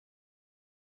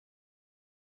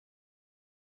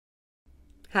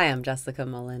Hi, I'm Jessica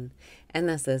Mullen, and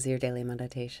this is your daily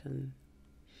meditation.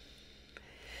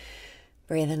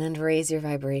 Breathe in and raise your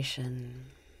vibration.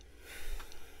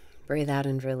 Breathe out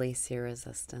and release your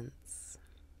resistance.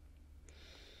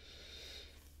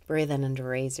 Breathe in and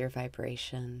raise your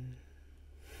vibration.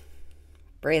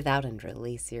 Breathe out and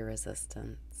release your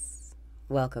resistance.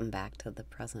 Welcome back to the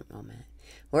present moment,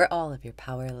 where all of your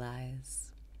power lies.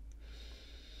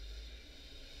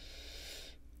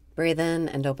 Breathe in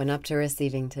and open up to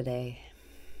receiving today.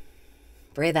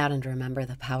 Breathe out and remember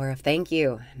the power of thank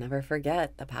you. Never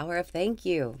forget the power of thank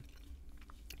you.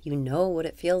 You know what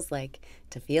it feels like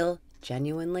to feel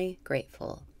genuinely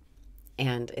grateful.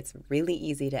 And it's really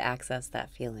easy to access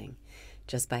that feeling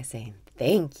just by saying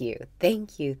thank you,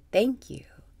 thank you, thank you.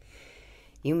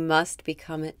 You must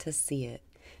become it to see it.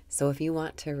 So if you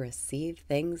want to receive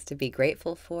things to be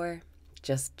grateful for,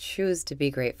 just choose to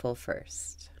be grateful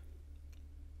first.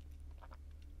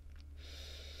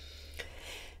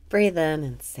 Breathe in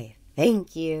and say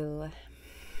thank you.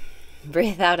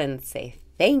 Breathe out and say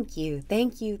thank you,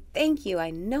 thank you, thank you. I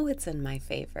know it's in my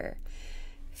favor.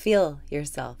 Feel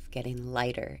yourself getting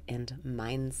lighter in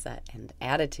mindset and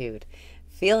attitude.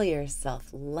 Feel yourself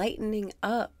lightening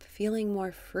up, feeling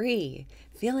more free,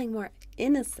 feeling more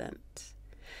innocent.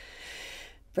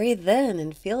 Breathe in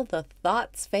and feel the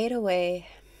thoughts fade away.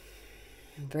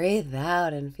 Breathe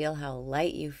out and feel how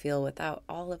light you feel without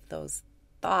all of those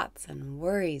thoughts and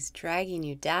worries dragging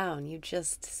you down. You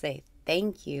just say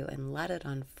thank you and let it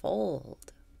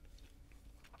unfold.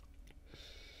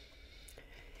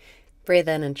 Breathe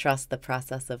in and trust the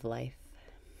process of life.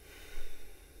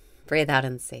 Breathe out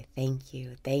and say thank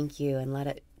you, and let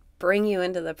it bring you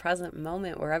into the present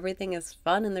moment where everything is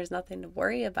fun and there's nothing to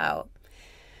worry about.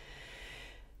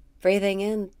 Breathing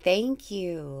in, thank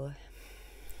you.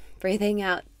 Breathing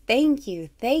out, thank you,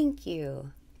 thank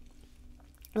you.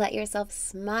 Let yourself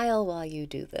smile while you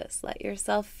do this. Let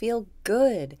yourself feel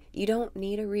good. You don't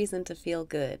need a reason to feel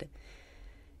good.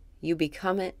 You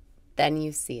become it, then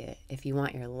you see it. If you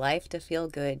want your life to feel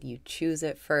good, you choose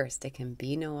it first. It can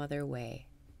be no other way.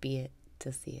 Be it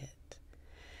to see it.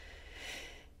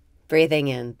 Breathing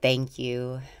in, thank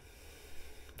you.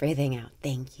 Breathing out,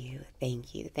 thank you,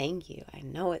 thank you, thank you. I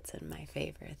know it's in my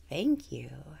favor. Thank you.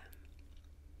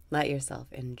 Let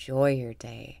yourself enjoy your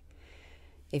day.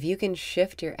 If you can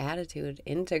shift your attitude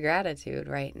into gratitude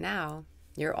right now,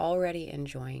 you're already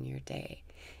enjoying your day.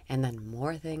 And then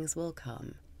more things will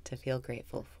come to feel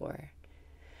grateful for.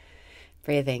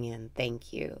 Breathing in,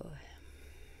 thank you.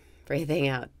 Breathing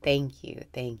out, thank you,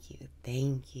 thank you,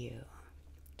 thank you.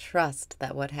 Trust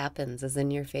that what happens is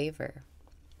in your favor.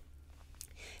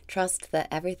 Trust that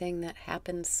everything that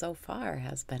happened so far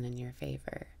has been in your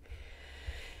favor.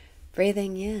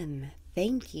 Breathing in,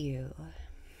 thank you.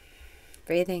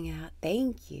 Breathing out,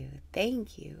 thank you,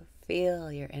 thank you.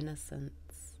 Feel your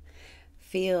innocence.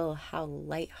 Feel how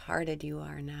lighthearted you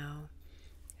are now.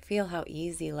 Feel how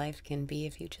easy life can be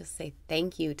if you just say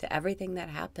thank you to everything that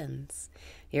happens.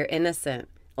 You're innocent.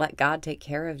 Let God take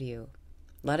care of you.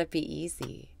 Let it be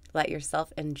easy. Let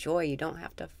yourself enjoy. You don't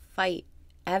have to fight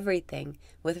everything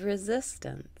with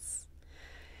resistance.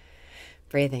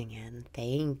 Breathing in,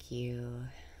 thank you.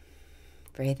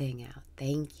 Breathing out,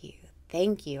 thank you.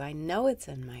 Thank you. I know it's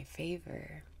in my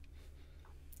favor.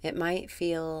 It might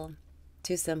feel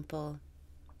too simple,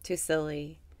 too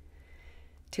silly,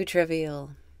 too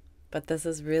trivial, but this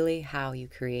is really how you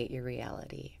create your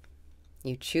reality.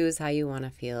 You choose how you want to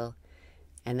feel,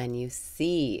 and then you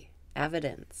see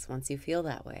evidence once you feel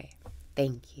that way.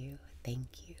 Thank you.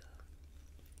 Thank you.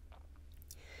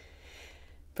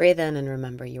 Breathe in and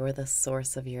remember you're the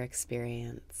source of your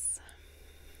experience.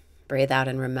 Breathe out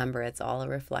and remember it's all a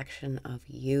reflection of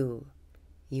you.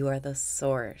 You are the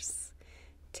source.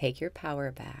 Take your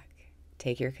power back.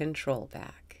 Take your control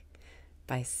back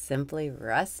by simply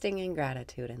resting in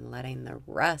gratitude and letting the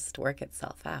rest work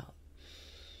itself out.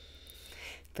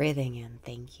 Breathing in,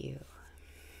 thank you.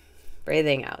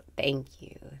 Breathing out, thank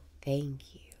you,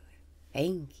 thank you,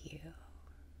 thank you.